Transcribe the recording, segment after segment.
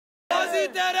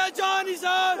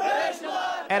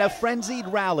At a frenzied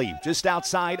rally just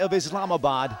outside of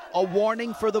Islamabad, a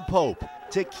warning for the Pope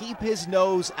to keep his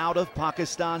nose out of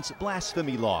Pakistan's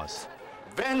blasphemy laws.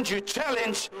 When you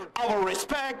challenge our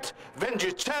respect, when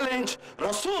you challenge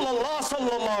Rasulullah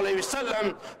sallallahu alaihi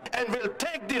wasallam, and will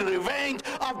take the revenge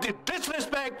of the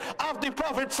disrespect of the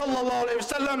Prophet sallallahu alaihi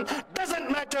wasallam,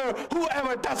 doesn't matter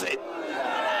whoever does it.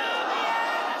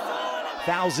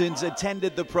 Thousands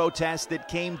attended the protest that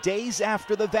came days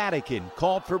after the Vatican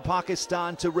called for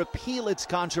Pakistan to repeal its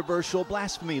controversial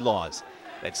blasphemy laws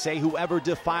that say whoever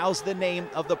defiles the name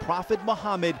of the Prophet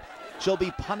Muhammad shall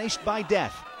be punished by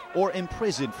death or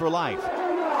imprisoned for life.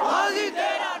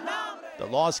 The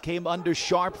laws came under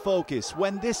sharp focus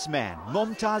when this man,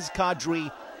 Mumtaz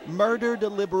Qadri, murdered a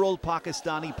liberal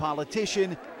Pakistani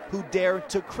politician who dared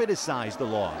to criticize the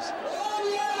laws.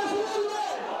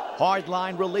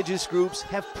 Hardline religious groups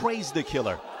have praised the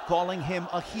killer, calling him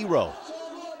a hero.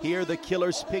 Here, the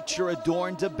killer's picture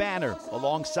adorned a banner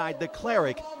alongside the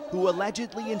cleric who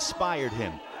allegedly inspired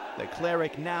him. The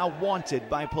cleric now wanted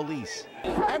by police.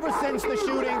 Ever since the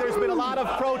shooting, there's been a lot of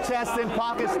protests in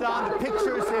Pakistan. The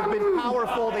pictures have been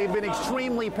powerful. They've been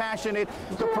extremely passionate.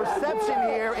 The perception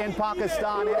here in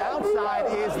Pakistan and outside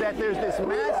is that there's this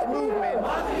mass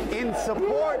movement in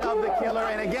support of the killer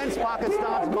and against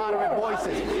Pakistan's moderate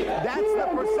voices. That's the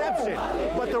perception,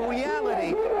 but the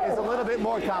reality is a little bit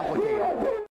more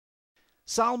complicated.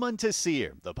 Salman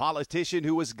Taseer, the politician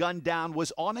who was gunned down,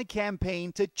 was on a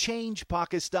campaign to change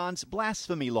Pakistan's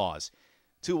blasphemy laws.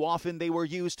 Too often they were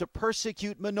used to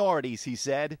persecute minorities, he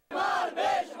said.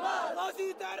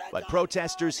 But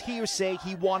protesters here say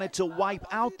he wanted to wipe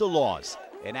out the laws,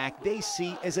 an act they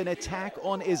see as an attack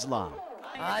on Islam.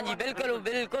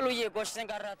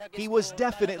 He was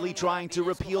definitely trying to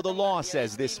repeal the law,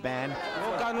 says this man.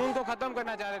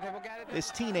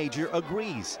 This teenager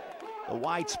agrees. The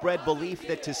widespread belief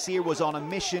that Taseer was on a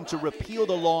mission to repeal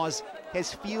the laws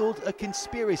has fueled a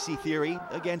conspiracy theory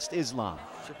against Islam.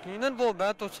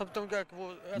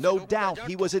 No doubt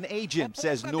he was an agent,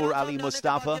 says Noor Ali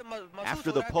Mustafa.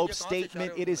 After the Pope's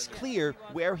statement, it is clear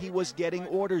where he was getting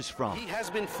orders from. He has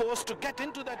been forced to get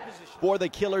into that position. For the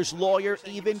killer's lawyer,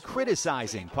 even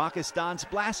criticizing Pakistan's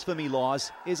blasphemy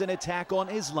laws is an attack on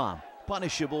Islam,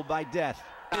 punishable by death.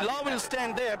 The law will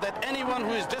stand there that anyone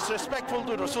who is disrespectful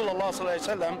to Rasulullah sallallahu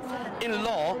alaihi wasallam, in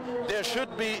law,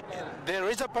 there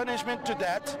is a punishment to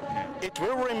that. It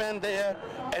will remain there,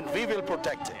 and we will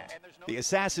protect it. The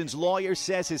assassin's lawyer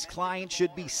says his client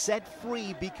should be set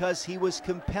free because he was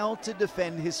compelled to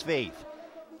defend his faith.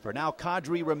 For now,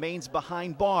 Qadri remains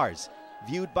behind bars,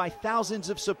 viewed by thousands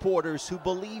of supporters who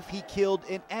believe he killed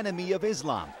an enemy of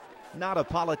Islam, not a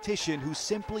politician who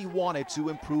simply wanted to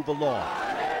improve a law.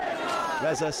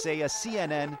 Reza Sayah,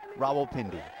 CNN,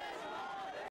 Rawalpindi.